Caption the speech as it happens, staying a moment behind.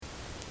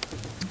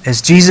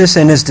as Jesus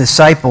and his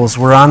disciples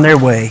were on their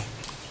way,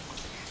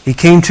 he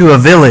came to a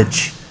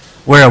village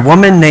where a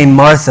woman named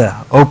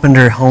Martha opened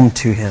her home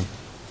to him.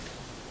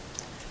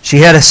 She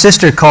had a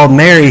sister called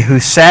Mary who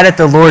sat at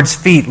the Lord's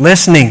feet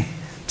listening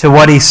to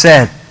what he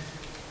said.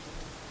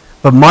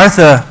 But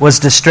Martha was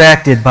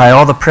distracted by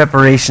all the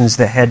preparations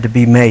that had to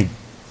be made.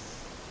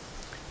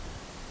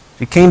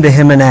 She came to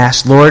him and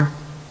asked, "Lord,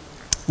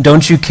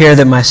 don't you care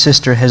that my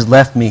sister has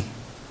left me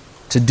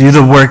to do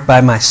the work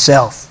by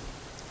myself?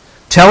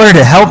 Tell her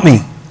to help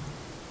me."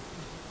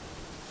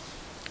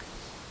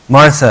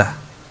 "Martha,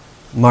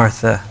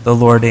 Martha," the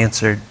Lord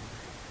answered,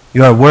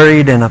 "you are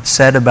worried and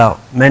upset about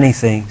many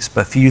things,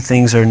 but few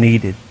things are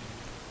needed,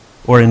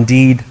 or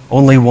indeed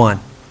only one.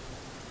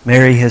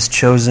 Mary has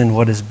chosen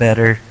what is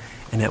better,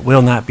 and it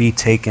will not be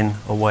taken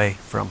away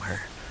from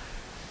her."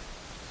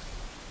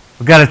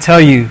 I've got to tell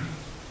you,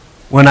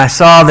 when I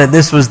saw that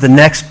this was the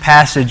next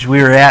passage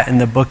we were at in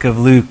the book of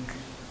Luke,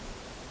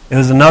 it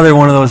was another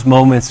one of those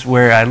moments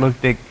where I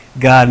looked at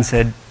God and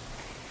said,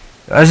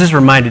 I was just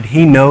reminded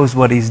He knows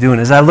what He's doing.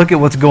 As I look at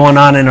what's going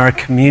on in our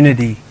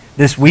community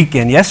this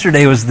weekend,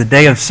 yesterday was the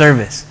day of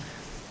service,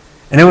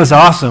 and it was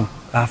awesome.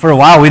 For a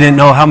while we didn't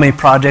know how many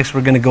projects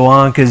were going to go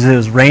on because it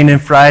was raining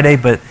Friday,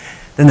 but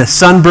then the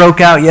sun broke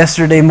out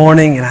yesterday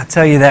morning, and I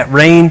tell you, that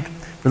rain,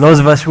 for those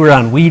of us who are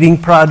on weeding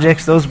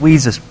projects, those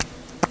weeds just...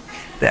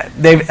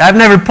 I've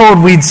never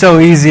pulled weeds so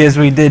easy as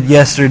we did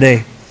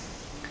yesterday.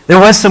 There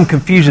was some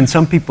confusion.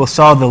 Some people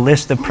saw the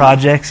list of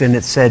projects and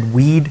it said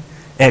weed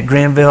at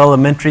Granville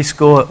Elementary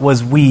School. It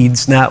was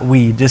weeds, not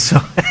weed. Just so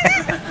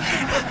I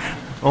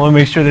want to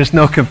make sure there's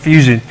no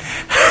confusion.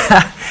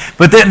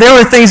 But there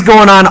were things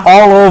going on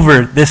all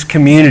over this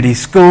community,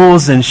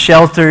 schools and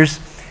shelters,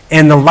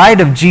 and the light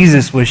of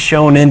Jesus was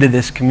shown into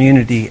this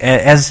community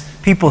as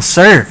people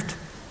served.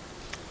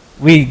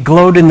 We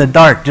glowed in the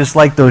dark, just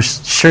like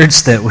those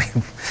shirts that we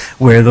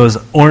wear, those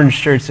orange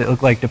shirts that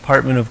look like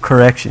Department of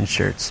Correction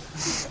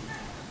shirts.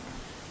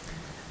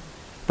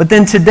 But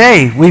then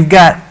today, we've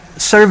got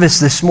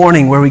service this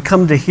morning where we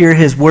come to hear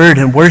His Word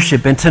and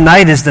worship. And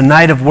tonight is the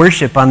night of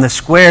worship on the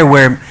square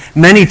where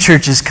many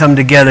churches come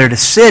together to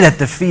sit at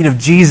the feet of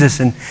Jesus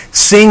and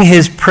sing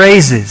His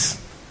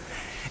praises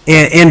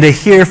and to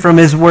hear from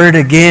His Word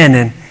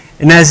again.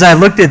 And as I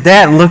looked at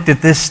that and looked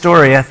at this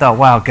story, I thought,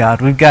 wow,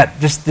 God, we've got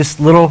just this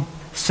little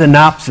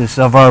synopsis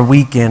of our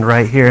weekend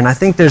right here. And I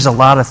think there's a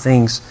lot of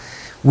things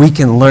we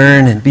can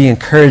learn and be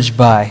encouraged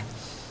by,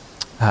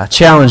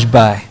 challenged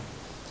by.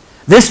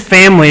 This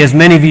family, as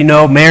many of you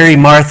know, Mary,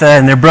 Martha,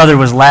 and their brother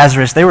was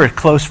Lazarus, they were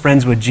close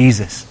friends with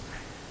Jesus.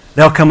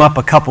 They'll come up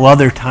a couple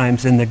other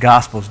times in the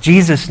Gospels.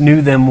 Jesus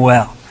knew them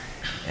well.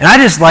 And I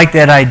just like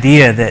that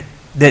idea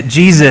that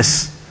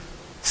Jesus,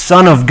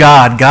 Son of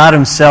God, God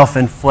Himself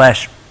in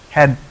flesh,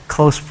 had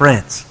close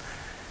friends.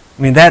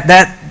 I mean,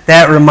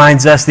 that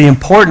reminds us the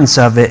importance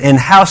of it and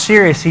how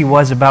serious He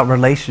was about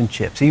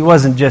relationships. He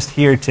wasn't just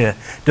here to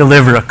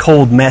deliver a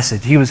cold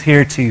message. He was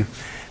here to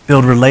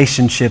build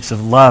relationships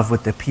of love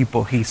with the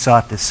people He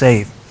sought to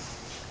save.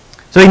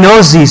 So He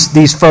knows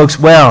these folks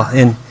well,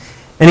 and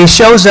He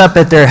shows up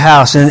at their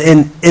house.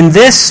 And in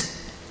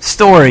this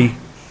story,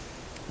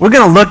 we're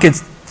going to look at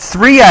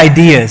three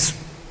ideas.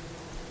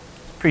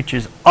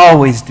 Preachers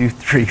always do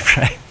three,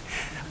 right?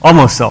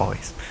 Almost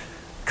always.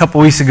 A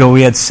couple weeks ago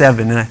we had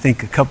 7, and I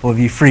think a couple of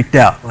you freaked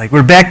out. Like,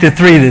 we're back to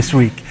 3 this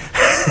week.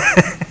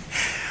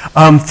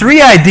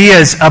 3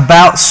 ideas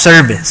about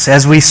service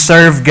as we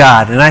serve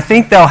God. And I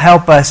think they'll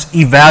help us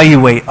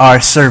evaluate our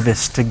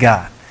service to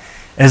God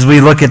as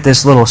we look at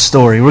this little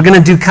story. We're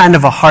going to do kind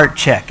of a heart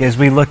check as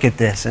we look at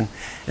this and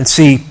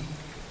see,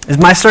 is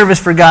my service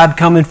for God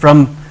coming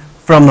from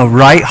the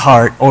right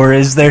heart, or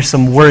is there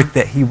some work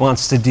that He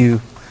wants to do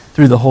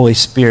through the Holy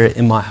Spirit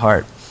in my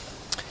heart?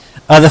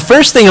 The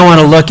first thing I want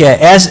to look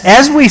at,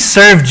 as we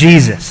serve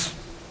Jesus,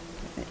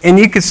 and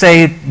you could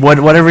say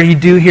whatever you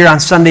do here on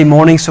Sunday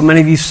morning, so many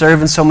of you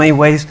serve in so many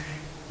ways.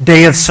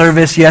 Day of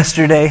service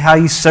yesterday, how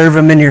you serve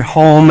Him in your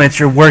home, at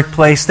your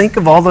workplace. Think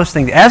of all those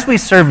things. As we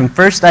serve Him,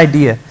 first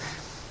idea,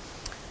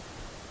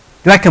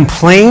 do I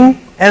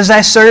complain as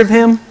I serve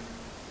Him?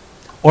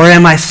 Or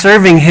am I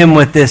serving Him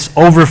with this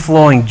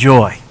overflowing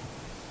joy?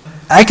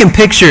 I can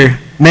picture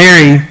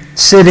Mary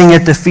sitting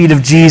at the feet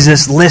of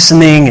Jesus,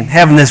 listening and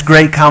having this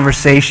great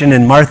conversation,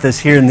 and Martha's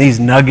hearing these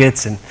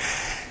nuggets, and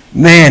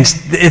man,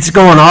 it's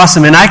going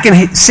awesome. And I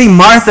can see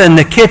Martha in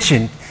the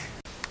kitchen.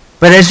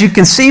 But as you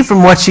can see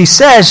from what she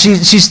says,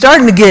 she's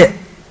starting to get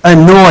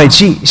annoyed.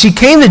 She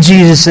came to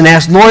Jesus and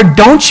asked, "Lord,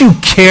 don't you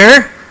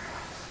care?"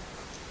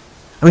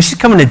 I mean, she's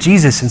coming to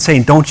Jesus and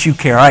saying, "Don't you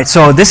care?" All right,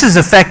 so this is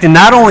affecting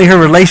not only her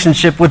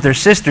relationship with her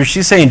sister,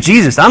 she's saying,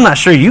 "Jesus, I'm not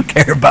sure you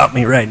care about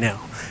me right now.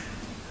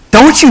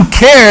 Don't you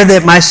care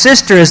that my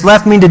sister has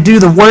left me to do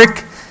the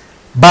work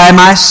by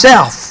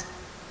myself?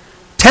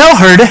 Tell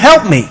her to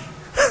help me."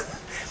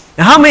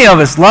 Now, how many of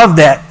us love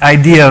that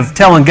idea of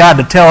telling God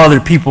to tell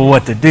other people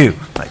what to do?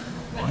 Like,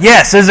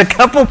 yes, there's a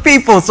couple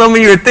people some of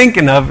you are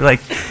thinking of, like,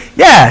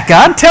 yeah,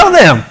 God, tell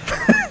them.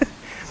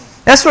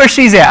 That's where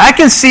she's at. I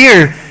can see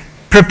her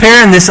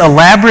preparing this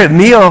elaborate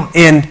meal,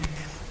 and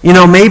You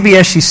know, maybe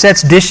as she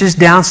sets dishes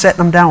down, setting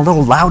them down a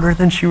little louder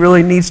than she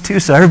really needs to,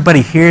 so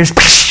everybody hears,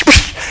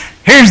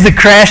 hears the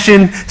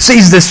crashing,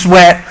 sees the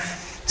sweat,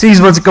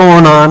 sees what's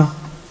going on.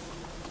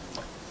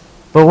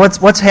 But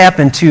what's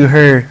happened to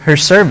her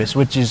service,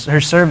 which is,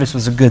 her service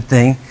was a good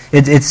thing.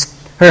 It's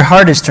her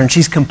heart is turned.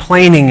 She's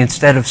complaining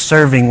instead of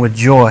serving with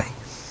joy.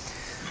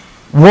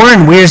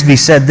 Warren Wiersbe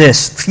said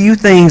this: few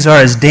things are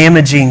as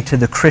damaging to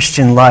the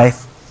Christian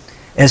life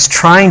as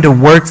trying to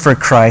work for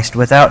Christ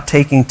without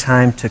taking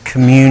time to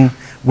commune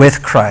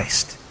with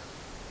Christ.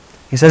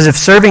 He says, if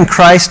serving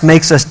Christ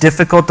makes us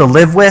difficult to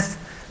live with,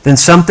 then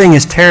something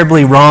is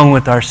terribly wrong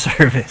with our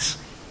service.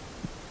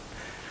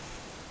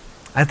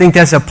 I think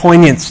that's a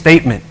poignant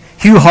statement.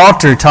 Hugh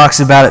Halter talks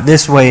about it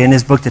this way in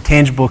his book, The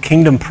Tangible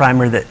Kingdom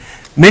Primer, that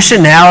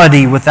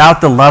missionality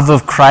without the love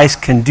of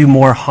Christ can do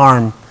more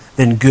harm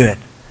than good.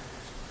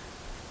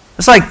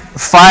 It's like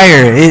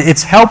fire.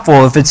 It's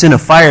helpful if it's in a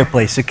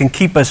fireplace. It can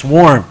keep us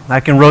warm. I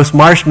can roast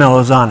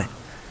marshmallows on it.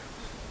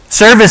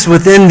 Service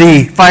within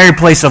the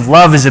fireplace of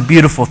love is a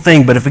beautiful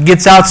thing, but if it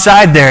gets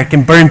outside there, it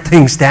can burn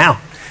things down.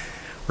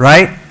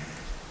 Right?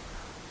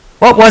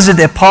 What was it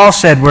that Paul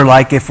said we're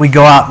like if we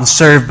go out and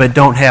serve but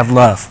don't have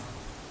love?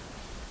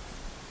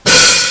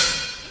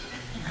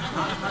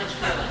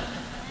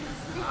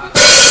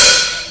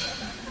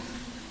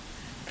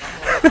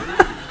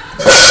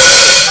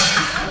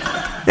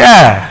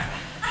 Yeah.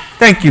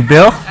 Thank you,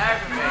 Bill.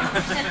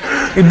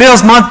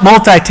 Bill's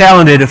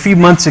multi-talented. A few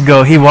months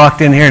ago, he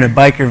walked in here in a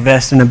biker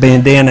vest and a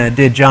bandana and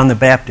did John the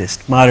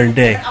Baptist, modern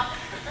day.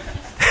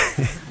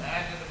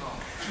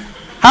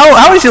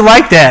 How would you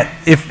like that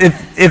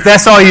if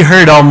that's all you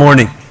heard all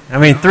morning? I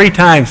mean, 3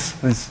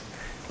 times is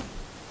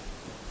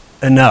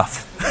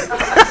enough.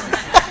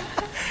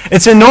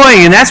 It's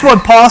annoying, and that's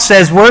what Paul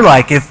says we're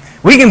like.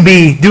 If we can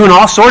be doing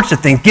all sorts of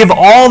things, give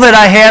all that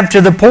I have to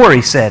the poor,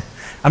 he said.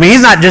 I mean,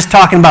 he's not just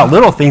talking about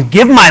little things.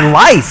 Give my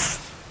life.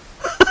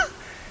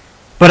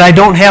 But I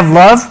don't have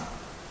love.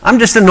 I'm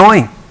just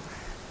annoying.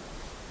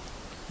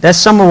 That's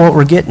some of what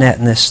we're getting at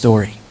in this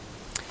story.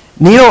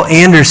 Neil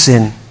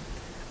Anderson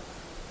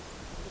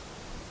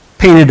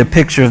painted a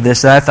picture of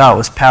this that I thought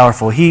was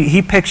powerful.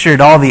 He pictured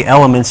all the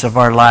elements of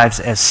our lives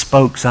as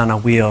spokes on a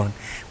wheel.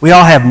 We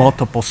all have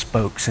multiple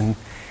spokes, and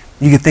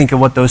you can think of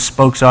what those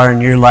spokes are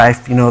in your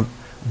life. You know,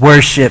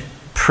 worship,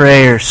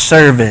 prayer,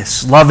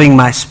 service, loving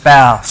my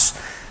spouse,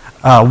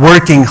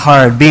 working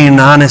hard, being an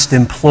honest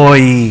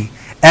employee,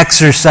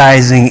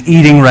 exercising,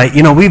 eating right.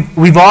 You know,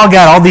 we've all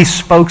got all these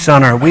spokes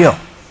on our wheel.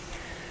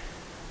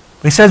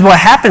 He says what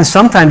happens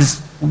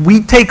sometimes,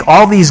 we take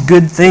all these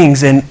good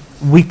things and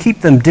we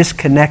keep them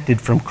disconnected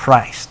from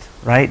Christ,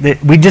 right?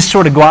 That we just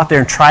sort of go out there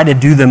and try to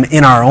do them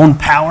in our own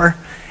power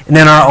and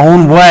in our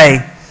own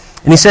way.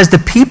 And he says the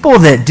people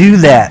that do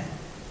that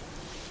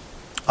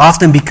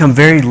often become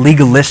very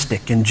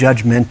legalistic and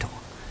judgmental.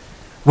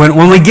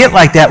 When we get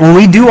like that, when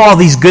we do all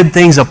these good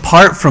things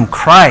apart from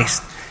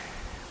Christ,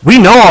 we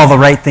know all the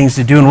right things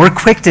to do, and we're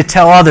quick to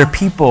tell other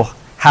people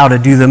how to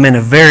do them in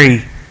a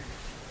very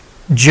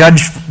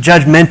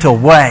judgmental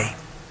way.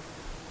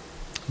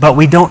 But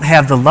we don't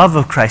have the love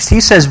of Christ. He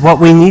says what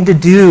we need to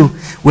do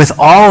with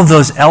all of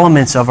those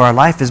elements of our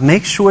life is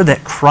make sure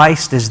that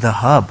Christ is the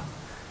hub.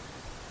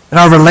 That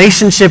our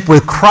relationship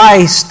with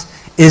Christ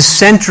is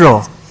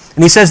central.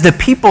 And he says the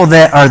people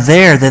that are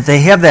there, that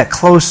they have that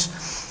close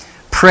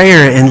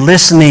prayer and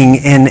listening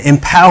and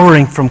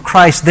empowering from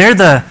Christ, they're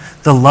the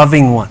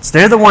loving ones.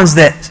 They're the ones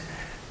that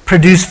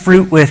produce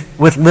fruit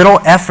with little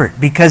effort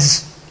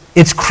because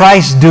it's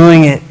Christ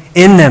doing it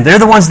in them. They're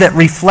the ones that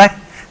reflect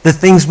the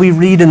things we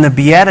read in the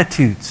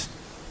Beatitudes.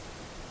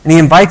 And he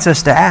invites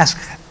us to ask,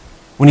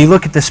 when you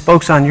look at the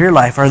spokes on your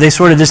life, are they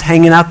sort of just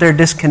hanging out there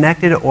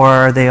disconnected, or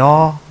are they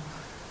all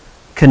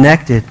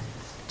connected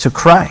to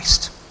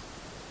Christ?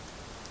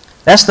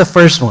 That's the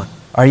first one.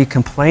 Are you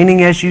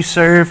complaining as you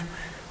serve,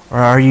 or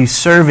are you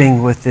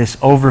serving with this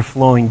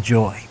overflowing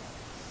joy?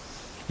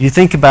 You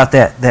think about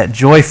that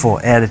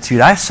joyful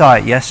attitude. I saw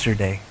it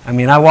yesterday. I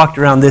mean, I walked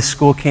around this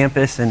school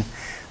campus, and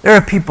there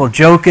are people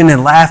joking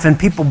and laughing,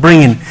 people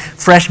bringing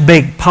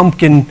fresh-baked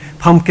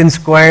pumpkin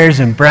squares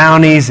and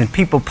brownies, and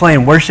people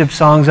playing worship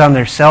songs on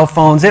their cell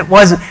phones.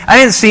 I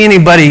didn't see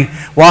anybody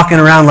walking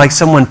around like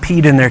someone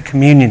peed in their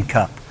communion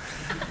cup.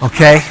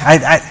 Okay?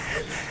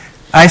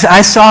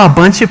 I saw a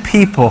bunch of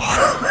people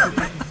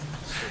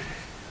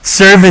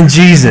serving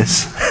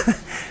Jesus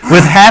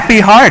with happy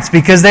hearts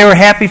because they were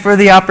happy for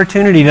the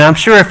opportunity. And I'm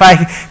sure if I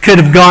could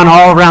have gone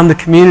all around the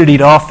community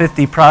to all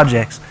 50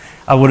 projects,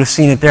 I would have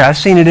seen it there. I've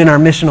seen it in our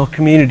missional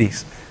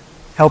communities,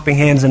 Helping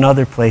Hands in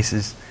other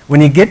places. When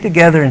you get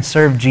together and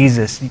serve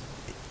Jesus,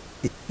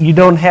 you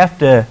don't have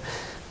to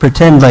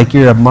pretend like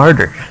you're a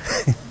martyr.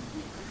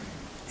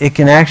 It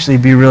can actually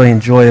be really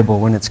enjoyable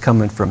when it's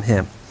coming from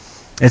Him.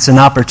 It's an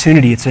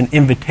opportunity, it's an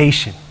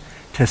invitation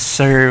to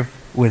serve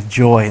with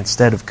joy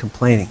instead of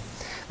complaining.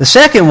 The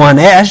second one,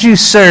 as you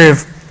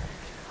serve,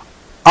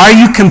 are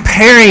you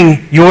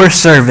comparing your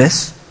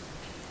service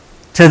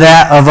to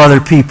that of other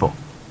people?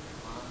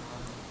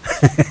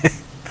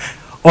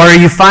 Or are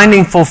you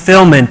finding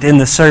fulfillment in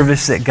the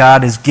service that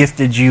God has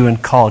gifted you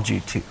and called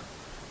you to?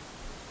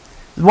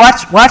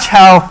 Watch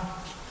how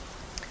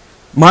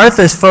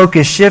Martha's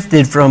focus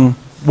shifted from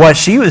what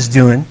she was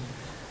doing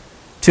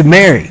to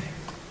Mary.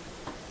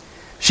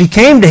 She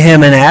came to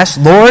him and asked,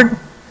 "Lord,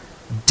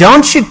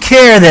 don't you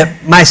care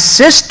that my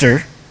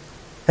sister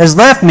has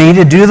left me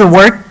to do the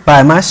work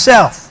by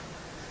myself?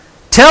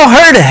 Tell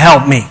her to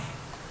help me."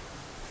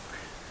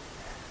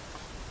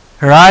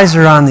 Her eyes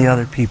are on the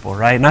other people,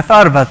 right? And I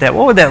thought about that.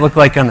 What would that look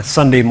like on a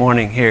Sunday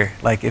morning here?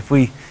 Like if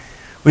we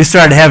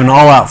started having an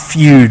all-out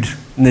feud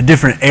in the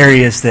different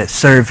areas that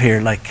serve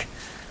here. Like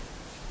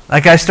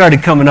I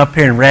started coming up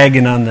here and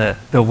ragging on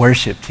the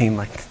worship team.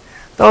 Like,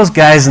 those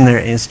guys and their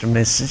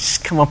instruments,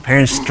 just come up here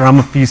and strum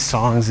a few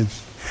songs. And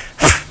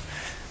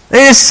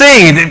they just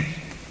sing.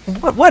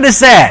 What is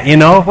that, you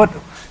know? What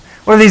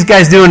are these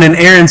guys doing? And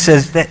Aaron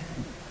says that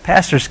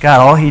Pastor Scott,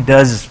 all he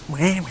does is,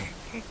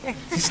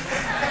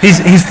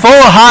 he's full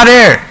of hot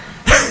air.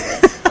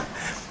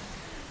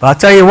 But I'll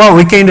tell you what,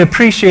 we came to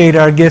appreciate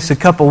our gifts a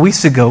couple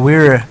weeks ago. We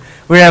were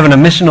having a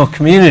missional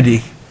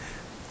community,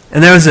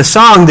 and there was a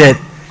song that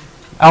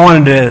I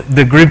wanted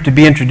the group to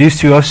be introduced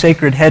to, "O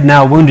Sacred Head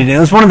Now Wounded." And it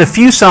was one of the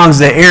few songs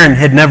that Aaron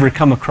had never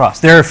come across.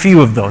 There are a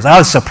few of those. I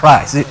was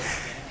surprised.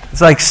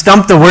 It's like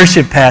stump the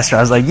worship pastor. I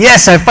was like,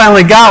 yes, I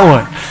finally got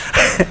one.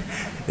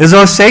 It was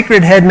 "O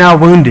Sacred Head Now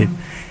Wounded."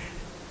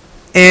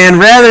 And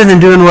rather than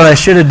doing what I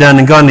should have done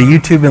and gone to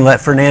YouTube and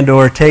let Fernando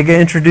Ortega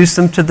introduce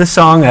them to the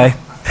song, I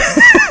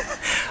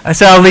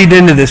said I'll lead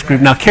into this group.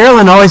 Now,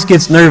 Carolyn always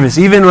gets nervous,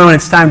 even when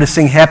it's time to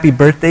sing Happy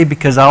Birthday,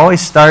 because I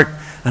always start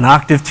an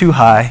octave too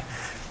high,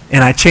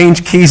 and I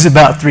change keys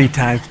about 3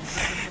 times.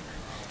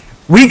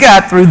 We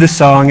got through the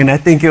song, and I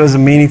think it was a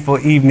meaningful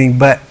evening,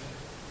 but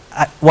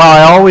while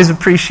I always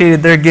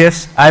appreciated their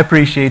gifts, I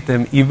appreciate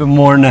them even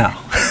more now.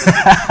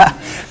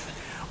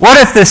 What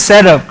if the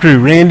setup crew,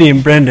 Randy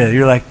and Brenda,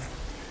 you're like,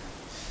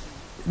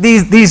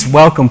 these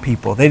welcome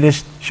people, they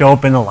just show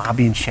up in the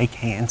lobby and shake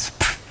hands.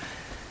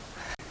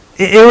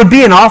 It would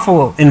be an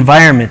awful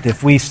environment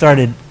if we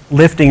started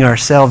lifting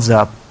ourselves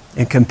up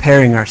and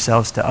comparing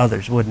ourselves to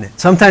others, wouldn't it?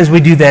 Sometimes we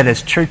do that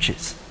as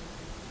churches,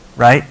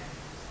 right?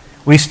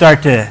 We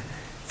start to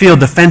feel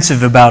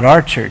defensive about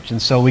our church, and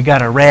so we got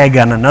to rag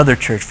on another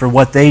church for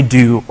what they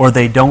do or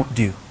they don't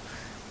do.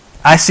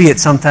 I see it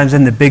sometimes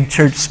in the big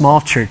church,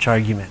 small church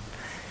argument.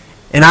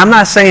 And I'm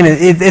not saying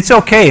it's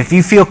okay. If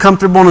you feel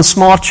comfortable in a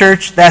small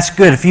church, that's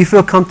good. If you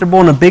feel comfortable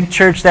in a big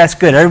church, that's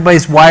good.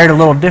 Everybody's wired a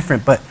little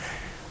different. But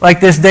like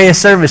this day of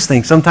service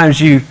thing,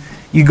 sometimes you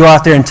go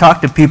out there and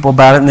talk to people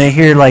about it, and they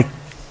hear like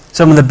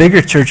some of the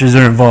bigger churches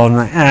are involved.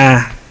 And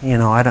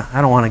like,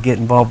 I don't want to get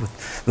involved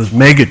with those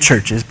mega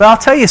churches. But I'll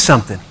tell you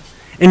something.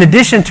 In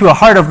addition to a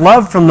heart of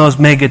love from those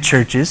mega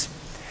churches,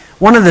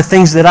 one of the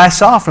things that I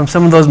saw from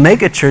some of those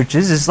mega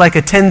churches is like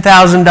a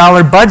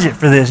 $10,000 budget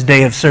for this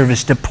day of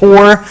service to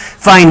pour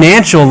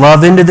financial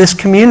love into this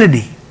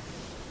community.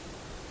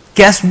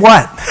 Guess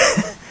what?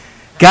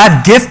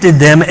 God gifted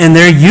them and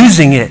they're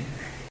using it.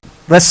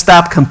 Let's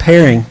stop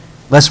comparing.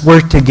 Let's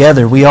work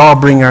together. We all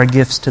bring our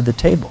gifts to the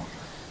table.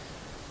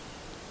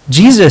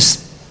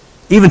 Jesus,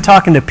 even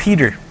talking to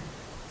Peter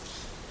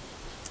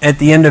at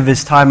the end of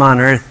his time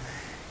on earth,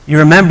 you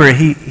remember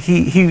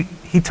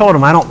he told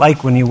him, "I don't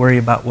like when you worry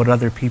about what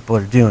other people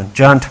are doing."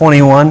 John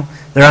 21,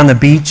 they're on the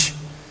beach.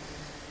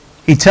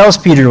 He tells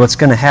Peter what's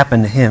going to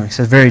happen to him. He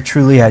says, "Very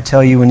truly, I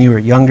tell you, when you were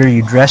younger,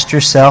 you dressed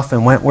yourself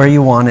and went where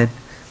you wanted.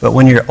 But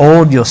when you're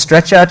old, you'll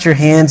stretch out your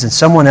hands and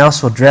someone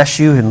else will dress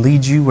you and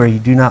lead you where you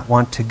do not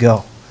want to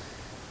go."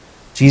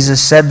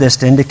 Jesus said this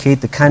to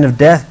indicate the kind of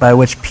death by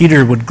which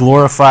Peter would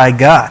glorify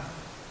God.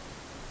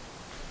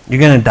 "You're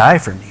going to die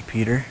for me,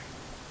 Peter."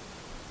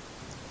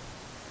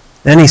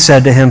 Then he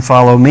said to him,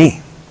 "Follow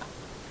me."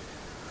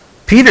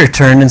 Peter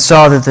turned and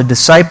saw that the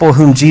disciple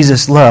whom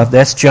Jesus loved,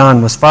 that's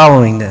John, was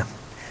following them.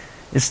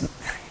 You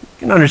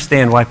can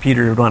understand why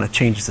Peter would want to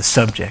change the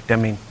subject. I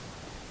mean,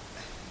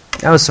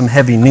 that was some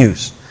heavy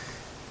news.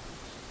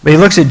 But he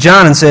looks at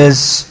John and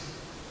says,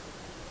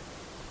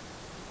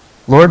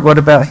 "Lord, what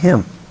about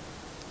him?"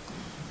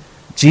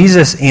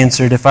 Jesus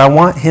answered, "If I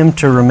want him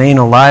to remain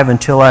alive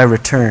until I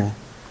return,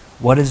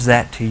 what is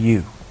that to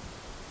you?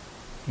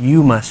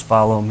 You must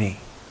follow me."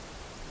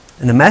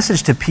 And the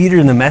message to Peter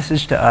and the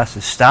message to us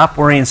is stop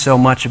worrying so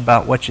much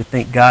about what you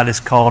think God has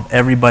called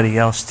everybody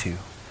else to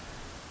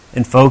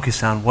and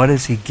focus on what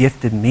has he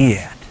gifted me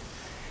at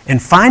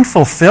and find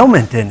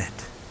fulfillment in it.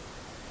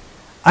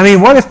 I mean,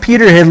 what if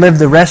Peter had lived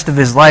the rest of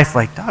his life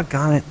like,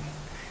 doggone it,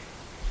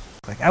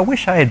 like I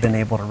wish I had been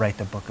able to write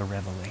the book of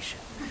Revelation.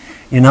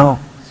 You know?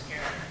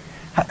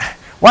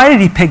 Why did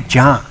he pick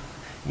John?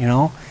 You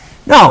know?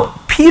 No,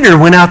 Peter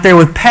went out there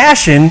with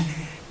passion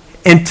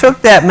and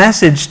took that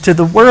message to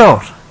the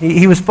world.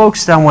 He was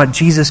focused on what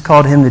Jesus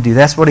called him to do.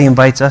 That's what he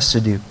invites us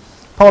to do.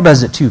 Paul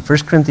does it too.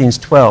 1 Corinthians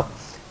 12.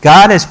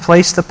 God has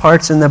placed the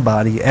parts in the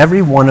body,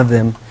 every one of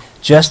them,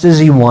 just as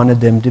he wanted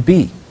them to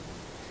be.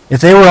 If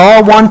they were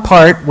all one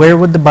part, where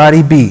would the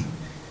body be?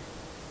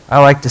 I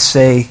like to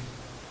say,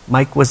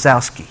 Mike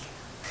Wazowski.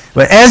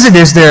 But as it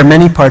is, there are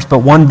many parts, but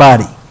one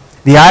body.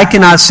 The eye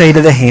cannot say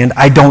to the hand,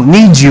 I don't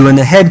need you, and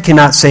the head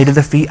cannot say to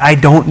the feet, I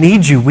don't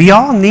need you. We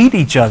all need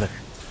each other.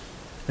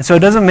 And so it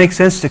doesn't make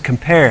sense to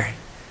compare.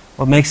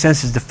 What makes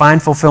sense is to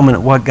find fulfillment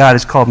of what God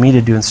has called me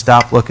to do and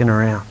stop looking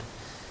around.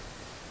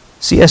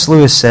 C.S.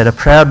 Lewis said, a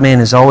proud man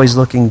is always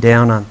looking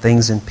down on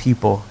things and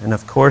people, and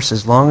of course,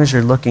 as long as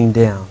you're looking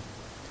down,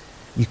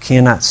 you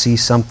cannot see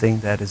something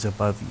that is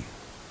above you.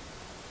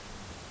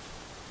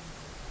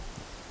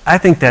 I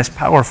think that's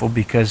powerful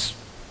because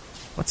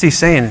what's he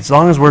saying? As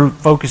long as we're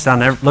focused on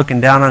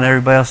looking down on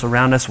everybody else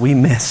around us, we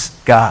miss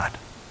God.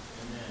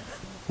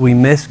 We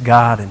miss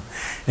God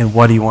and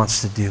what he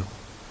wants to do.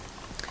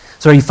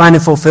 So are you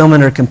finding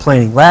fulfillment or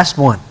complaining? Last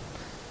one.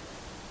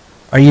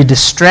 Are you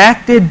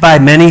distracted by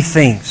many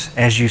things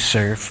as you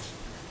serve?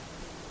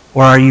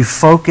 Or are you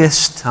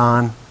focused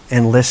on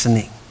and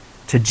listening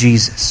to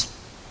Jesus?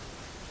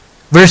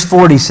 Verse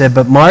 40 said,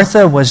 but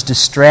Martha was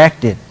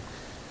distracted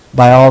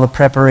by all the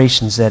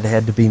preparations that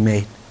had to be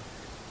made.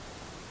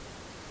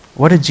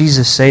 What did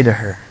Jesus say to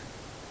her?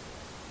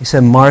 He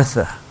said,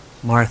 Martha,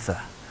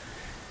 Martha.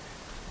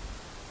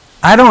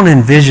 I don't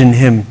envision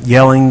him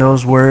yelling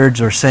those words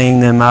or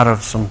saying them out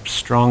of some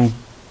strong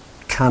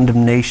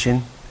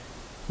condemnation.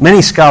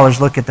 Many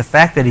scholars look at the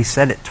fact that he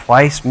said it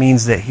twice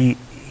means that he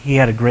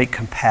had a great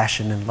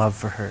compassion and love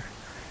for her.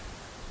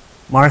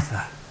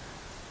 Martha,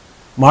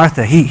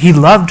 Martha, he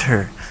loved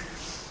her.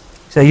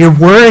 So you're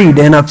worried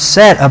and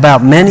upset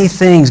about many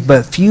things,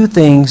 but few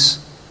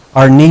things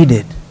are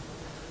needed,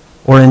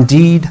 or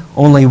indeed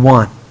only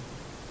one.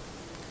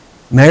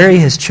 Mary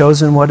has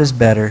chosen what is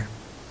better,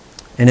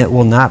 and it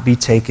will not be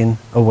taken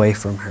away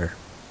from her.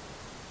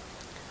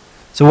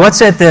 So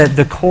what's at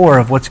the core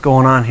of what's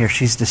going on here?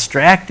 She's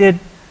distracted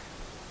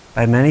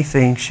by many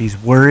things. She's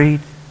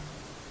worried,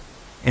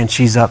 and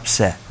she's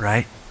upset,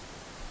 right?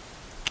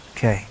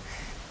 Okay.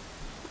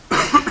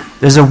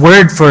 There's a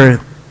word for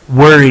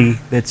worry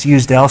that's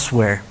used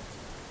elsewhere.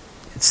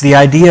 It's the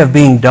idea of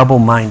being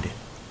double-minded.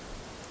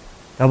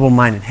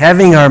 Double-minded.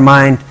 Having our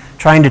mind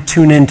trying to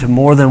tune into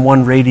more than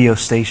one radio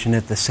station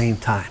at the same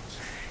time.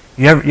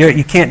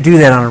 You can't do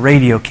that on a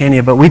radio, can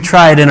you? But we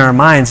try it in our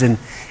minds, and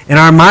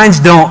our minds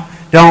don't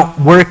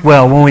work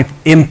well when we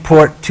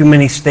import too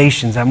many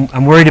stations.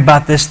 I'm worried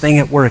about this thing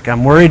at work.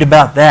 I'm worried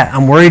about that.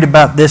 I'm worried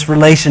about this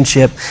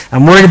relationship.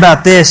 I'm worried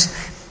about this.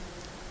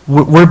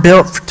 We're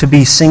built to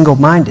be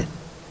single-minded.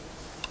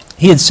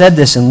 He had said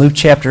this in Luke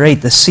chapter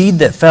 8. The seed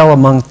that fell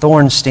among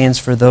thorns stands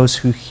for those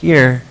who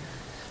hear,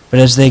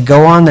 but as they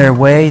go on their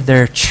way,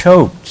 they're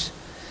choked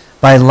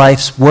by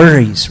life's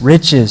worries,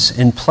 riches,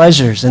 and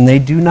pleasures, and they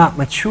do not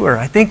mature.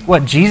 I think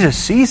what Jesus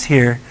sees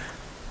here,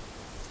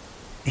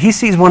 he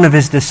sees one of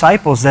his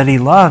disciples that he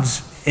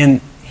loves, and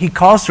he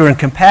calls to her in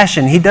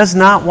compassion. He does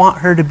not want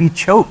her to be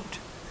choked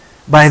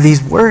by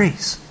these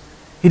worries.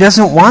 He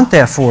doesn't want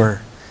that for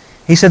her.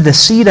 He said the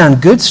seed on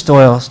good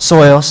soil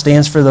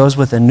stands for those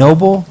with a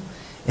noble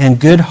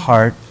and good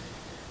heart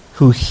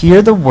who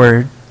hear the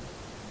word,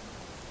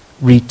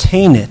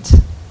 retain it,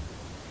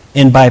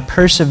 and by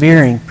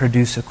persevering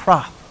produce a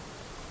crop.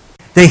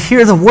 They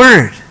hear the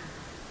word,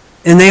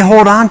 and they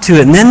hold on to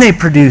it, and then they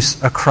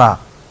produce a crop.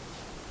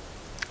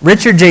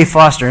 Richard J.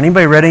 Foster,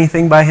 anybody read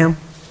anything by him?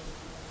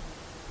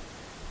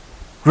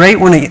 Great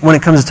when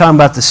it comes to talking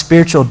about the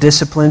spiritual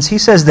disciplines. He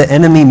says the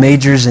enemy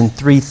majors in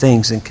three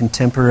things in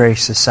contemporary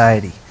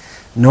society: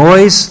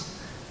 noise,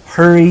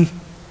 hurry,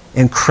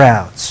 and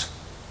crowds.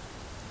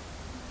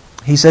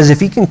 He says if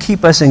he can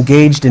keep us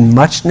engaged in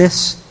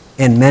muchness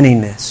and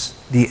manyness,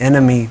 the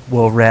enemy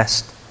will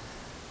rest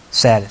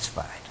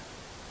satisfied.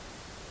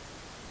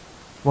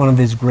 One of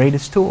his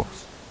greatest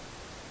tools.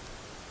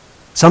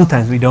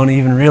 Sometimes we don't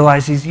even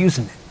realize he's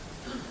using it.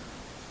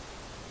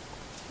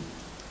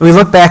 We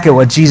look back at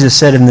what Jesus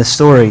said in this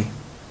story. He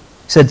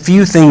said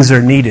few things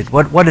are needed.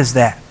 What is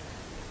that?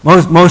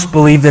 Most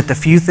believe that the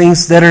few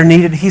things that are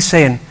needed, he's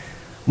saying,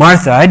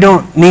 Martha, I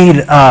don't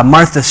need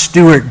Martha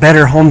Stewart,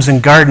 Better Homes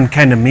and Garden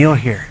kind of meal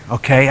here,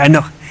 okay? I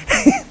know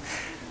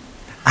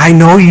I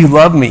know you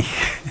love me,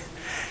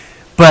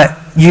 but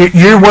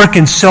you're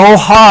working so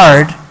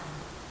hard.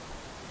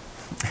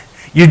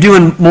 You're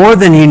doing more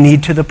than you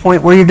need to the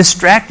point where you're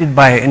distracted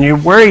by it and you're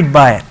worried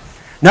by it.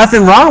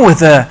 Nothing wrong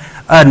with a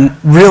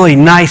really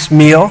nice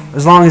meal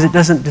as long as it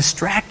doesn't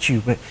distract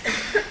you, but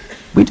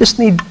we just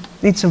need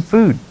some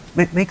food.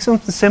 Make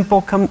something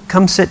simple.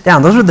 Come sit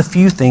down. Those are the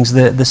few things,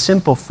 the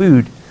simple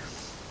food.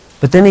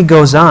 But then he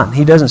goes on.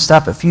 He doesn't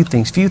stop at few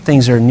things. Few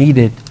things are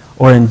needed,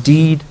 or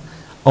indeed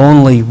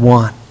only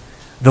one.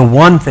 The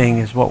one thing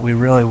is what we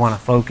really want to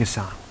focus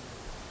on.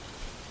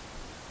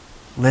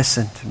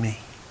 Listen to me.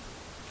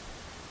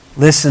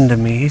 Listen to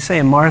me. He's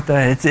saying,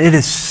 Martha, it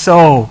is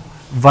so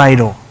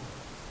vital.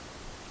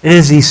 It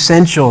is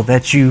essential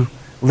that you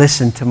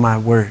listen to my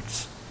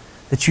words,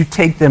 that you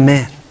take them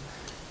in,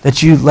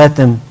 that you let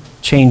them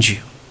change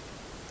you.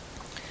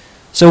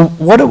 So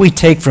what do we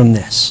take from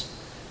this?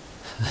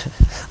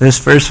 This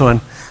first one,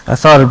 I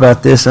thought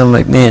about this, and I'm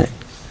like, man,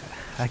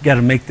 I got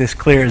to make this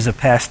clear as a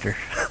pastor.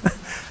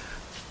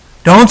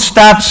 Don't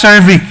stop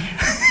serving.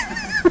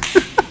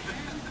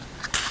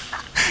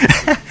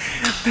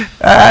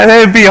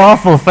 It'd be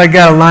awful if I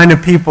got a line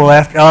of people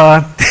after.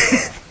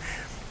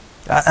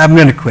 I'm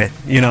going to quit.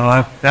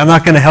 I'm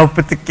not going to help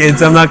with the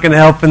kids. I'm not going to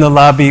help in the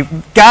lobby.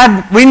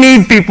 God, we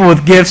need people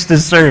with gifts to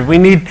serve. We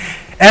need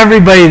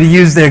everybody to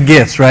use their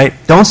gifts, right?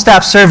 Don't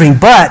stop serving,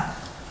 but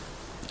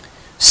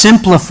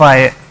simplify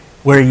it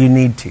where you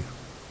need to.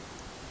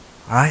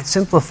 All right?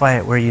 Simplify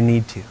it where you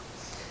need to.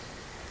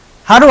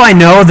 How do I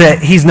know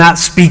that he's not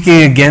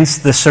speaking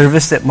against the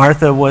service that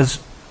Martha was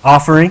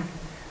offering?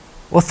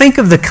 Well, think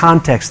of the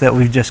context that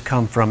we've just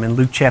come from in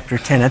Luke chapter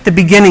 10. At the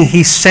beginning,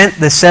 he sent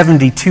the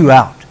 72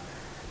 out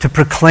to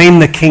proclaim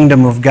the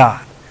kingdom of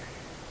God.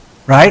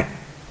 Right?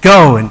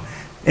 Go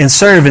and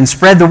serve and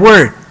spread the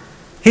word.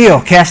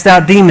 Heal, cast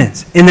out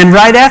demons. And then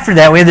right after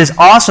that, we have this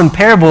awesome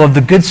parable of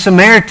the Good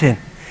Samaritan.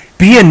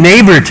 Be a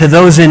neighbor to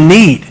those in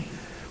need.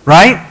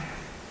 Right?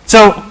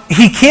 So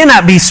he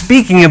cannot be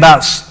speaking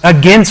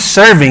against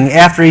serving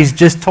after he's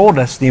just told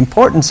us the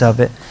importance of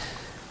it.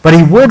 But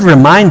he would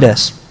remind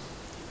us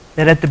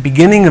that at the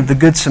beginning of the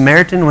Good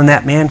Samaritan, when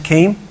that man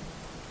came,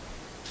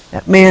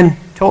 that man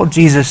told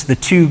Jesus the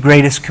two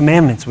greatest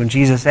commandments when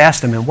Jesus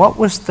asked him. And what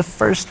was the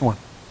first one?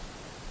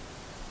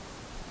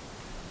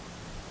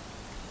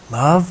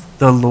 Love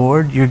the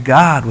Lord your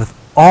God with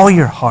all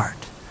your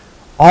heart,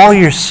 all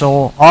your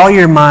soul, all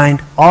your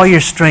mind, all your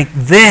strength.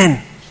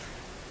 Then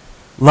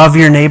love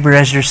your neighbor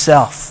as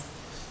yourself.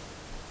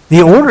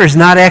 The order is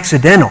not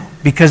accidental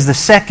because the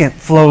second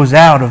flows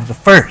out of the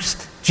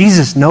first.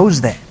 Jesus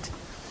knows that.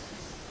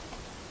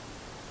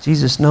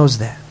 Jesus knows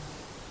that.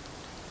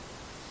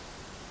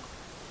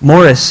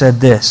 Morris said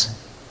this.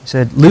 He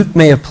said, Luke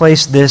may have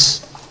placed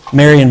this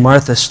Mary and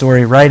Martha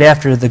story right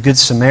after the Good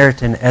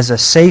Samaritan as a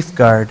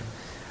safeguard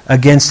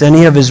against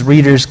any of his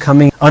readers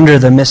coming under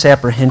the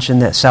misapprehension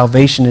that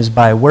salvation is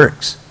by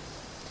works.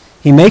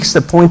 He makes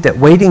the point that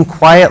waiting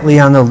quietly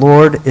on the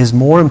Lord is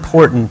more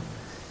important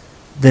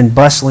than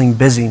bustling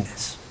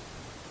busyness.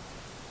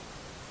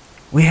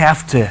 We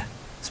have to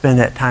spend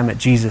that time at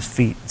Jesus'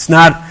 feet. It's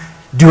not,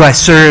 do I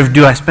serve,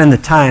 do I spend the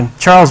time?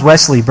 Charles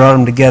Wesley brought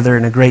them together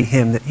in a great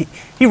hymn. That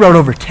he wrote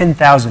over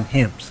 10,000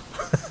 hymns.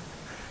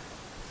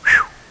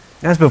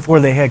 That's before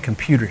they had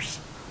computers.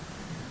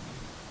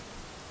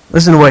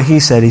 Listen to what he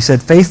said. He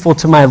said, faithful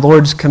to my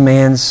Lord's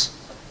commands,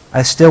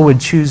 I still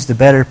would choose the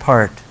better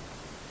part.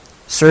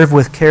 Serve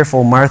with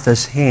careful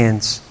Martha's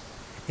hands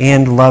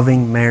and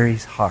loving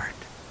Mary's heart.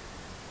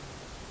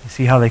 You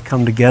see how they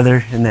come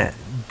together in that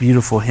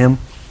beautiful hymn?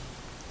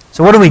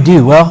 So what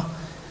do? Well,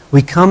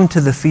 we come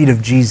to the feet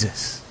of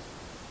Jesus.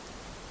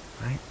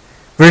 Right?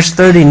 Verse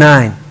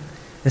 39,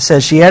 it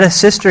says, she had a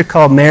sister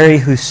called Mary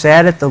who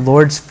sat at the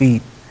Lord's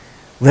feet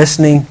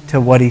listening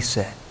to what he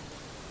said.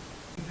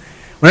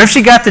 Whenever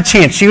she got the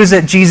chance, she was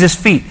at Jesus'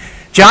 feet.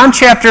 John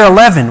chapter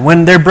 11,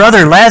 when their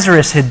brother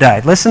Lazarus had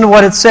died, listen to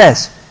what it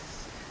says.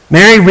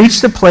 Mary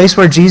reached the place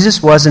where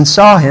Jesus was and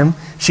saw him.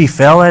 She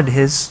fell at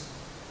his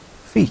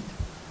feet.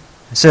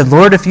 I said,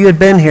 Lord, if you had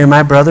been here,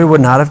 my brother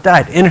would not have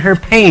died. In her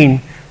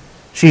pain,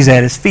 she's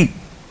at his feet.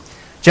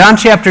 John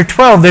chapter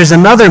 12, there's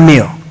another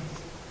meal.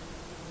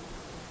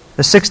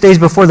 The 6 days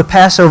before the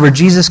Passover,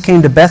 Jesus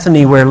came to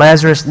Bethany where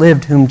Lazarus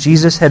lived, whom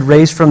Jesus had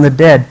raised from the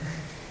dead.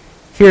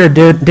 Here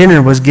a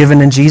dinner was given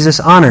in Jesus'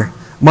 honor.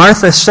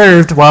 Martha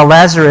served while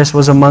Lazarus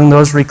was among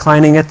those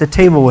reclining at the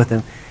table with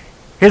him.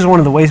 Here's one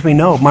of the ways we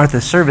know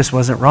Martha's service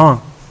wasn't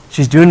wrong.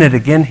 She's doing it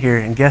again here,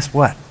 and guess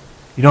what?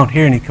 You don't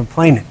hear any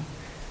complaining.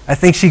 I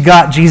think she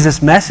got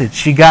Jesus' message.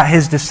 She got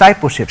his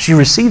discipleship. She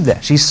received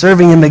that. She's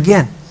serving him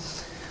again.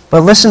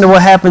 But listen to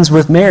what happens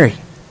with Mary.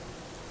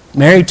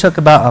 Mary took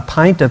about a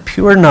pint of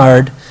pure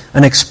nard,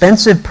 an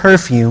expensive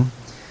perfume.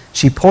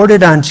 She poured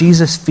it on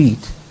Jesus'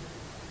 feet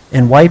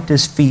and wiped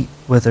his feet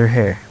with her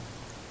hair.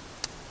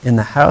 And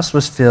the house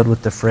was filled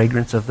with the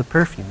fragrance of the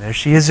perfume. There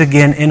she is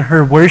again in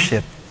her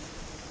worship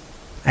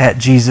at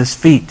Jesus'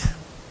 feet.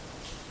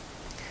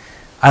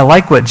 I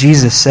like what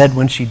Jesus said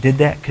when she did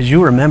that, because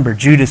you remember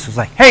Judas was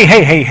like,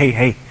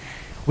 hey,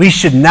 we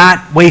should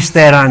not waste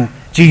that on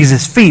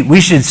Jesus' feet.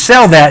 We should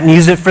sell that and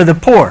use it for the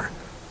poor.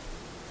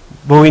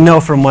 But we know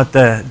from what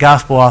the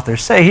gospel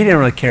authors say, he didn't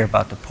really care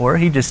about the poor.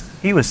 He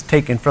was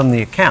taken from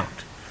the account.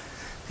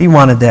 He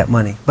wanted that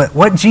money. But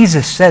what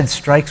Jesus said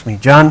strikes me.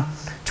 John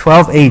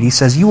 12:8, he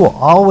says, you will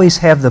always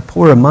have the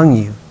poor among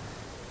you,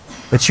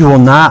 but you will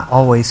not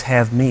always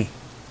have me.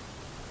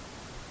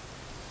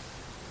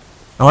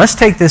 Now let's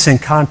take this in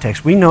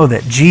context. We know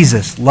that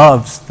Jesus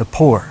loves the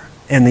poor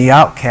and the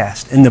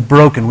outcast and the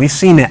broken. We've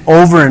seen it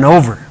over and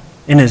over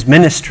in his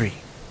ministry.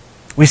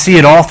 We see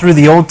it all through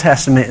the Old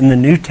Testament and the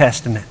New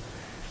Testament.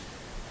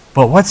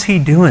 But what's he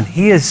doing?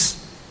 He is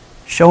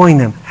showing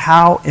them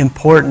how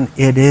important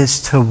it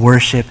is to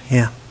worship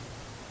him.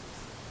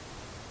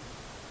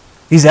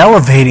 He's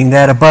elevating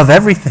that above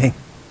everything.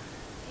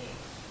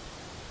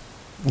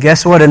 And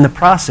guess what? In the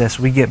process,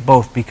 we get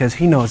both, because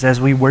he knows as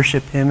we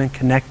worship him and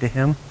connect to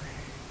him,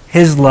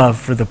 his love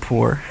for the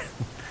poor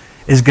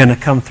is going to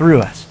come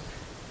through us.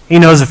 He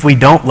knows if we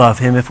don't love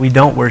him, if we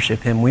don't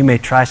worship him, we may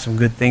try some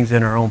good things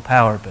in our own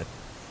power, but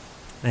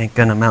it ain't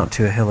going to amount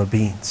to a hill of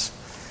beans.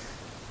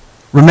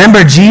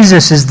 Remember,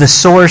 Jesus is the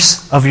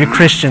source of your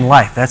Christian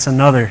life. That's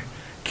another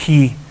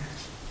key.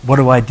 What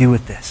do I do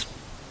with this?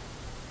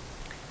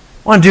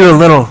 I want to do a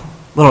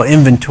little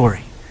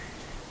inventory.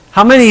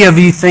 How many of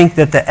you think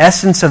that the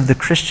essence of the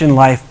Christian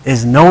life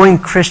is knowing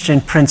Christian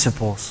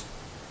principles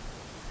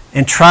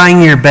and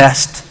trying your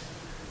best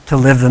to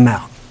live them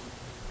out?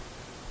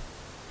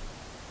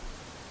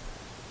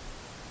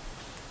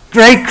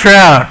 Great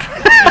crowd.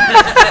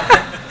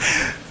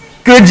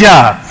 Good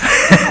job.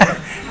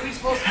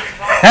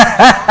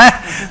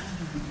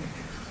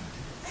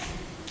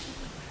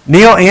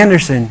 Neil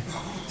Anderson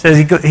says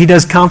he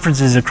does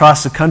conferences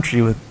across the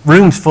country with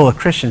rooms full of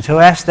Christians. He'll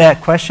ask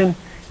that question,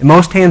 and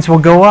most hands will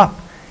go up.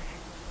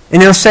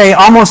 And he'll say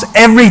almost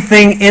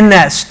everything in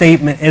that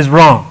statement is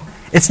wrong.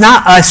 It's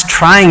not us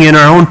trying in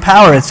our own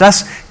power. It's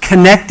us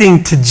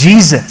connecting to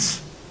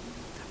Jesus,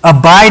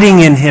 abiding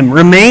in Him,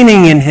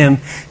 remaining in Him,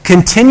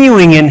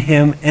 continuing in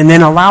Him, and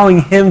then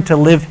allowing Him to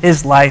live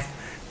His life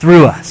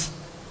through us.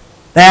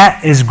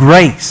 That is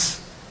grace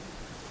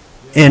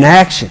in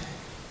action.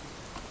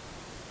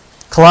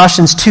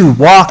 Colossians 2,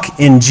 walk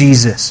in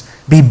Jesus.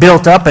 Be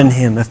built up in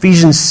Him.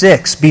 Ephesians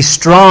 6, be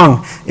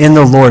strong in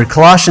the Lord.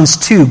 Colossians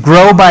 2,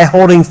 grow by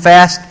holding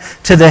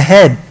fast to the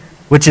head,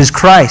 which is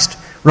Christ.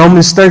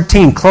 Romans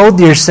 13, clothe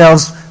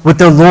yourselves with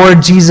the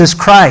Lord Jesus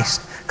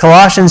Christ.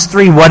 Colossians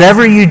 3,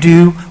 whatever you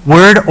do,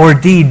 word or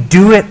deed,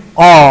 do it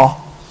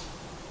all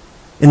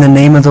in the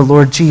name of the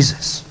Lord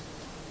Jesus.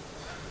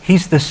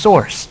 He's the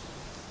source.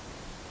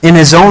 In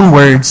His own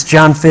words,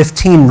 John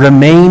 15,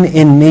 remain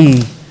in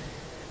me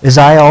as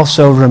I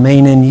also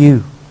remain in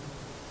you.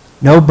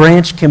 No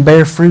branch can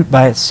bear fruit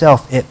by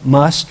itself. It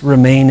must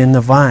remain in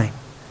the vine.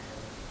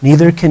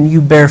 Neither can you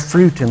bear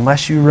fruit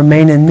unless you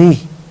remain in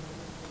me.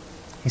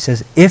 He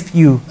says, if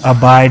you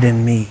abide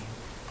in me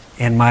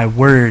and my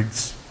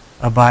words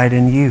abide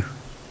in you.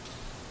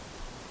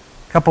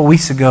 A couple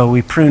weeks ago,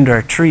 we pruned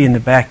our tree in the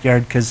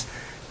backyard because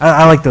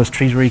I like those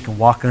trees where you can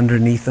walk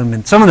underneath them.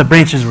 And some of the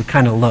branches were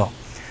kind of low.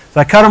 So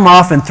I cut them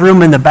off and threw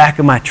them in the back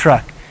of my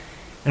truck.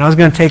 And I was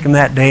going to take them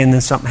that day, and then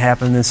something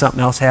happened, and then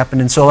something else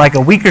happened. And so like a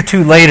week or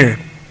two later,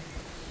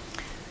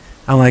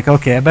 I'm like,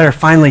 okay, I better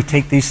finally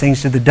take these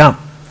things to the dump.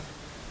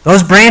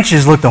 Those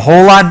branches looked a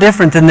whole lot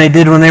different than they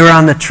did when they were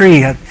on the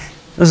tree.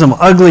 There's some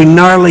ugly,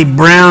 gnarly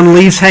brown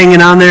leaves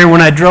hanging on there.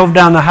 When I drove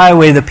down the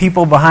highway, the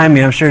people behind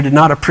me, I'm sure, did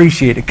not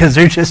appreciate it because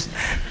they're just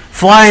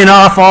flying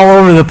off all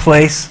over the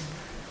place.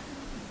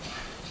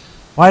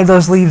 Why did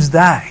those leaves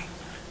die?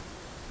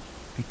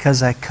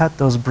 Because I cut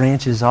those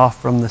branches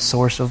off from the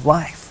source of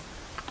life.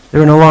 They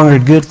were no longer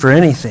good for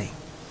anything.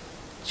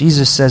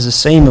 Jesus says the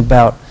same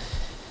about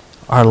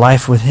our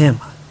life with Him.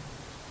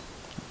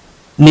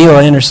 Neil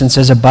Anderson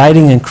says,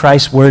 abiding in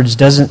Christ's words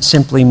doesn't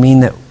simply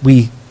mean that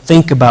we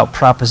think about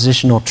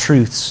propositional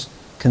truths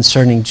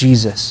concerning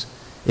Jesus.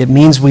 It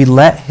means we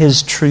let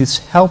His truths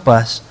help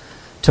us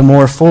to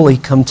more fully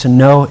come to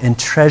know and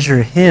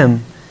treasure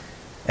Him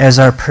as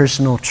our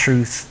personal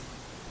truth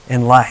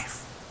in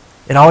life.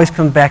 It always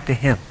comes back to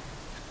Him.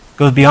 It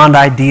goes beyond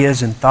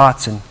ideas and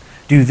thoughts and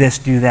do this,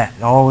 do that.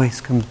 It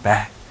always comes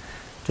back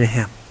to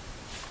Him.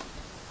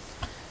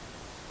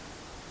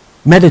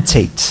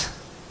 Meditate.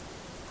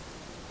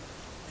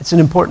 It's an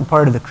important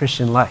part of the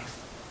Christian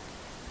life.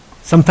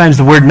 Sometimes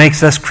the word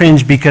makes us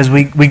cringe because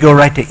we go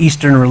right to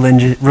Eastern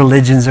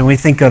religions and we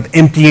think of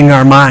emptying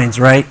our minds,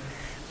 right?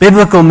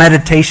 Biblical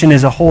meditation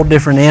is a whole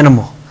different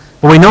animal.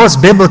 But we know it's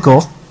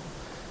biblical. All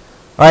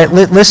right,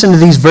 listen to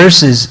these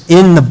verses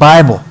in the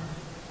Bible.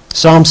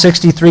 Psalm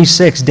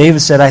 63:6, David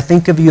said, I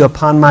think of you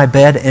upon my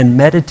bed and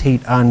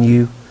meditate on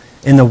you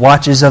in the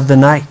watches of the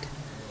night.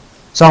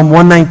 Psalm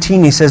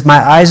 119, he says, my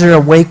eyes are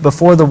awake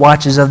before the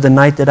watches of the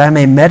night that I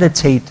may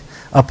meditate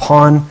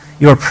upon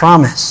your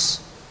promise.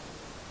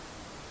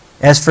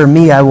 As for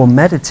me, I will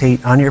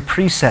meditate on your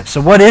precepts. So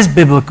what is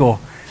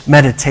biblical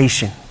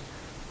meditation?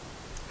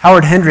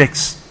 Howard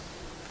Hendricks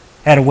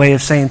had a way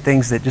of saying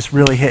things that just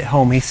really hit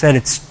home. He said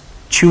it's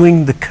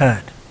chewing the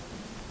cud.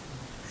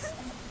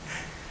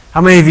 How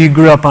many of you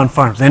grew up on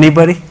farms?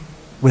 Anybody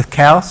with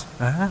cows?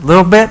 A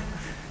little bit?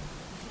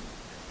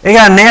 They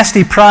got a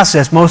nasty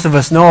process most of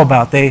us know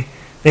about. They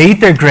eat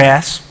their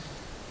grass,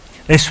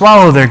 they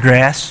swallow their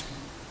grass,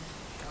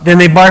 then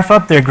they barf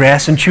up their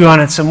grass and chew on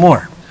it some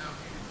more.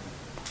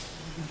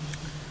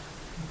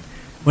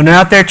 When they're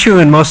out there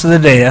chewing most of the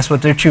day, that's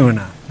what they're chewing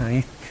on. Now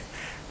you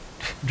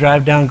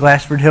drive down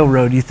Glassford Hill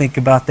Road, you think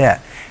about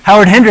that.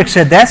 Howard Hendricks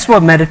said that's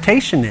what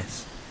meditation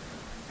is.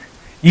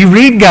 You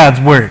read God's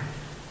Word.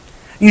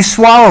 You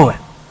swallow it.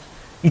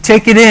 You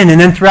take it in, and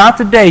then throughout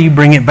the day you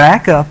bring it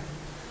back up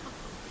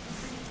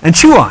and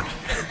chew on it.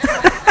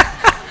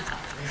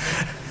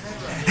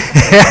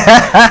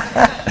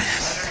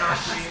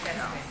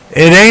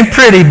 It ain't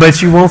pretty,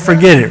 but you won't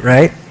forget it,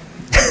 right?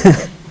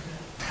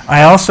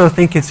 I also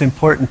think it's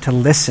important to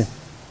listen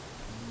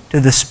to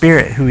the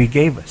Spirit who He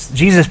gave us.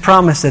 Jesus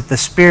promised that the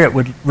Spirit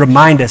would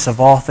remind us of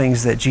all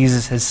things that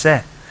Jesus has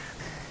said.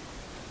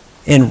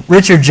 And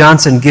Richard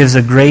Johnson gives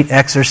a great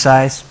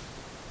exercise.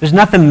 There's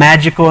nothing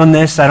magical in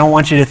this. I don't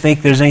want you to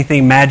think there's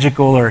anything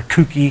magical or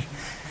kooky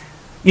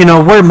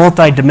we're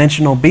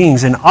multidimensional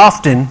beings, and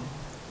often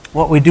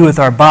what we do with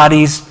our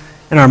bodies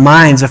and our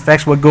minds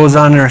affects what goes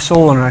on in our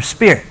soul and our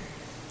spirit.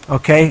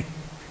 Okay?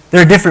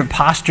 There are different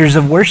postures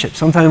of worship.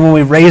 Sometimes when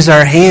we raise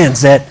our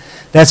hands,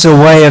 that's a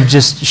way of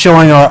just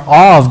showing our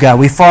awe of God.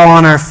 We fall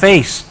on our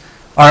face,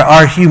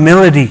 our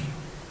humility.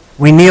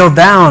 We kneel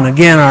down,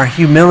 again, our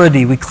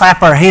humility. We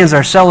clap our hands,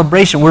 our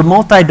celebration. We're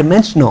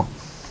multidimensional.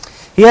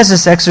 He has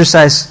this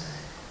exercise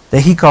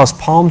that he calls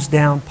palms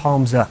down,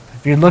 palms up.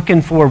 If you're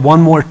looking for one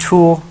more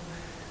tool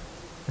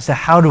as to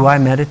how do I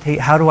meditate,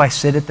 how do I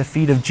sit at the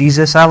feet of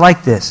Jesus, I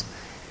like this.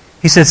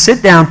 He said,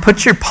 sit down,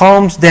 put your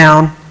palms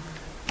down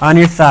on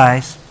your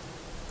thighs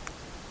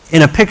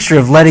in a picture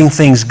of letting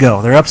things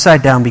go. They're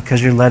upside down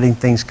because you're letting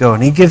things go.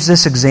 And he gives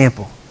this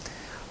example.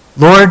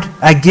 Lord,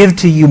 I give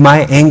to you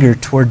my anger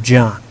toward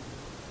John.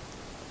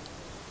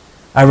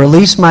 I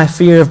release my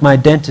fear of my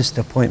dentist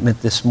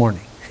appointment this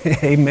morning.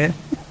 Amen.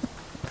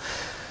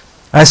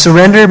 I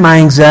surrender my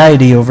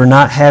anxiety over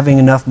not having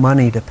enough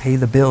money to pay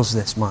the bills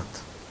this month.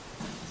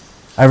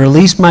 I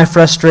release my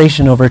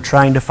frustration over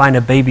trying to find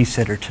a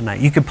babysitter tonight.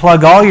 You could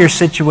plug all your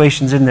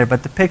situations in there,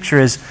 but the picture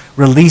is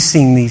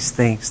releasing these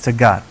things to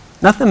God.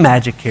 Nothing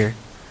magic here.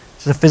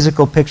 It's a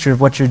physical picture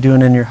of what you're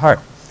doing in your heart.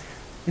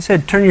 He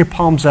said, turn your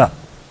palms up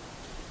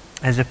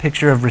as a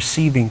picture of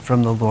receiving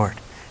from the Lord.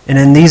 And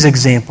in these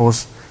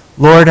examples,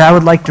 Lord, I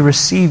would like to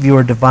receive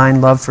your divine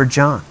love for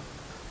John,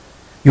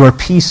 your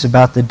peace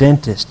about the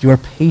dentist, your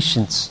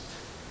patience,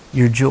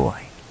 your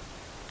joy.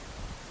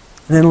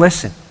 And then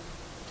listen.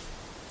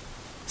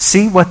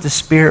 See what the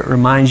Spirit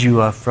reminds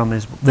you of from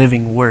His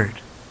living Word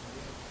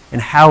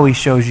and how He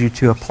shows you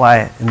to apply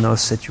it in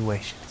those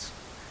situations.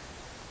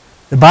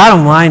 The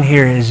bottom line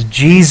here is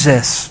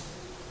Jesus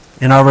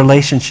and our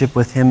relationship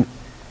with Him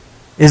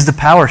is the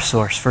power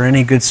source for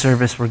any good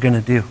service we're going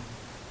to do.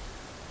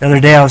 The other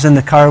day I was in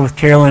the car with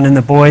Carolyn and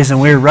the boys and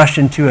we were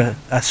rushing to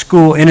a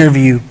school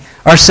interview.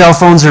 Our cell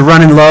phones are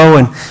running low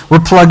and we're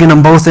plugging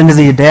them both into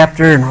the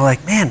adapter and we're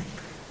like, man,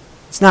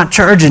 it's not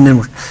charging, and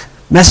we're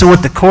messing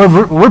with the cord.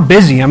 We're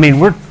busy. I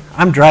mean,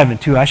 I'm driving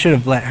too. I should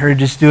have let her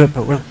just do it,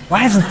 but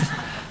why isn't this?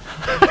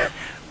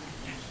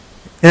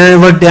 And I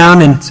look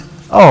down and,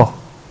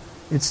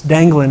 it's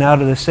dangling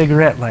out of the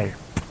cigarette lighter.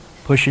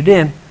 Push it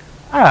in.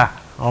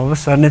 All of a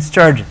sudden it's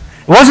charging.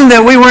 It wasn't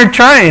that we weren't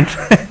trying.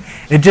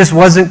 It just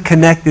wasn't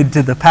connected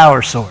to the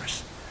power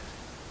source.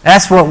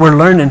 That's what we're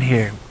learning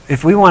here.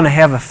 If we want to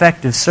have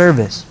effective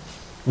service,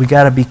 we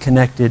got to be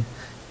connected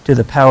to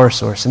the power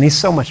source. And He's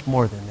so much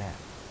more than that.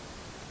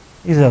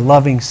 He's a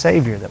loving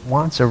Savior that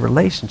wants a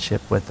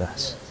relationship with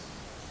us.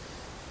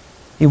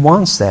 He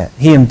wants that.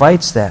 He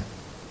invites that.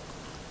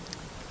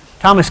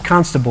 Thomas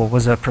Constable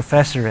was a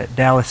professor at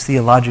Dallas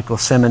Theological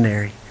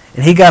Seminary,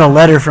 and he got a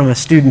letter from a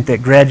student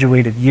that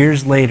graduated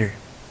years later.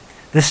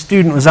 This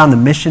student was on the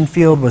mission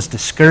field, was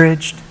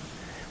discouraged,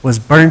 was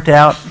burnt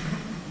out,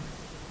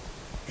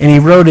 and he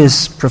wrote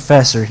his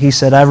professor. He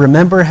said, I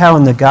remember how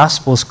in the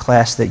Gospels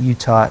class that you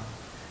taught,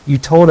 you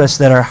told us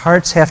that our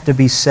hearts have to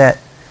be set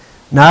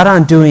not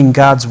on doing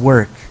God's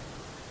work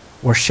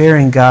or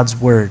sharing God's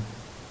word,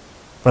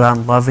 but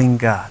on loving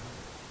God.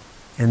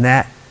 And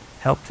that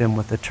helped him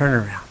with the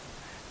turnaround.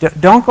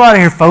 Don't go out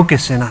of here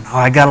focusing on,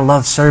 I got to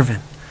love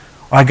serving,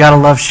 or I got to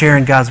love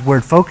sharing God's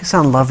word. Focus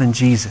on loving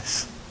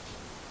Jesus,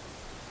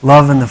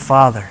 loving the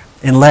Father,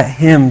 and let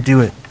Him do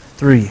it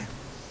through you.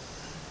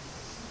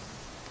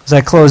 As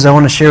I close, I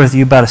want to share with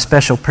you about a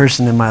special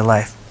person in my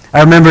life. I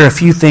remember a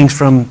few things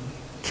from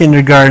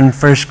kindergarten,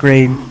 first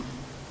grade,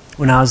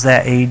 when I was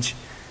that age.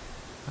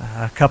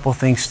 A couple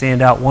things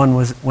stand out. One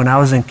was when I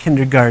was in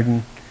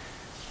kindergarten,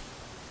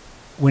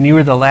 when you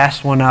were the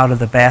last one out of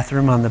the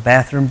bathroom on the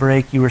bathroom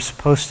break, you were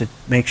supposed to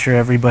make sure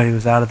everybody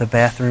was out of the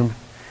bathroom.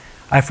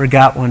 I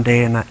forgot one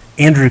day, and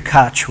Andrew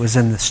Koch was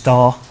in the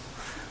stall.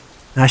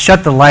 And I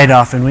shut the light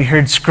off, and we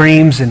heard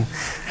screams. And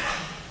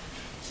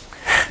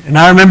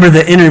I remember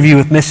the interview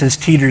with Mrs.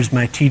 Teeters,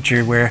 my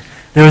teacher, where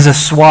there was a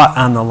SWAT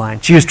on the line.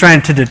 She was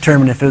trying to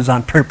determine if it was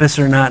on purpose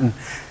or not, and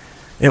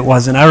it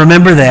wasn't. I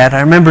remember that.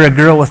 I remember a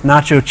girl with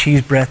nacho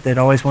cheese breath that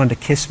always wanted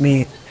to kiss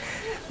me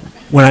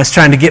when I was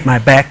trying to get my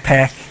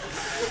backpack.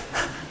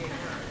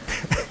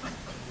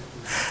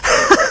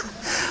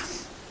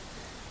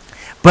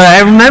 But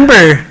I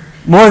remember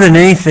more than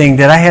anything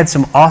that I had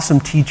some awesome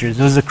teachers.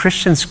 It was a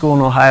Christian school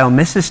in Ohio.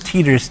 Mrs.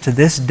 Teeters, to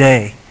this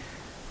day,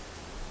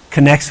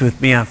 connects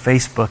with me on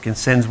Facebook and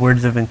sends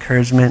words of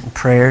encouragement and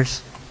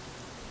prayers.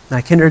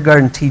 My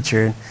kindergarten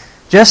teacher, and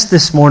just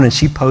this morning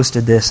she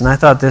posted this, and I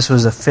thought this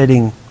was a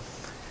fitting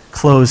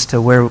close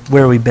to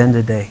where we've been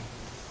today.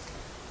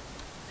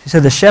 She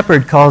said, the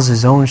shepherd calls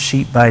his own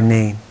sheep by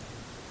name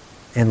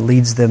and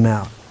leads them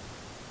out.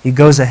 He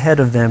goes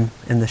ahead of them,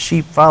 and the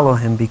sheep follow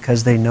him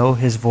because they know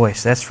his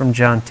voice. That's from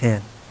John 10.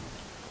 And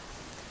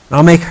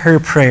I'll make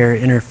her prayer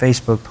in her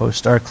Facebook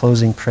post, our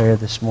closing prayer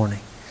this morning.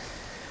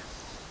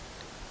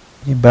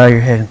 You bow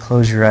your head and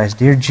close your eyes.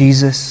 Dear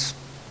Jesus,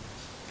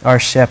 our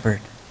shepherd,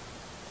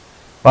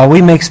 while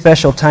we make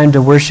special time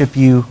to worship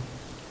you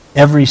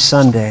every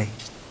Sunday,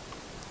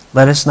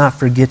 let us not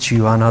forget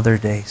you on other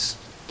days.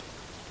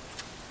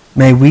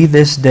 May we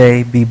this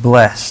day be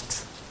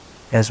blessed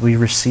as we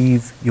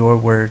receive your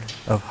word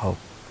of hope.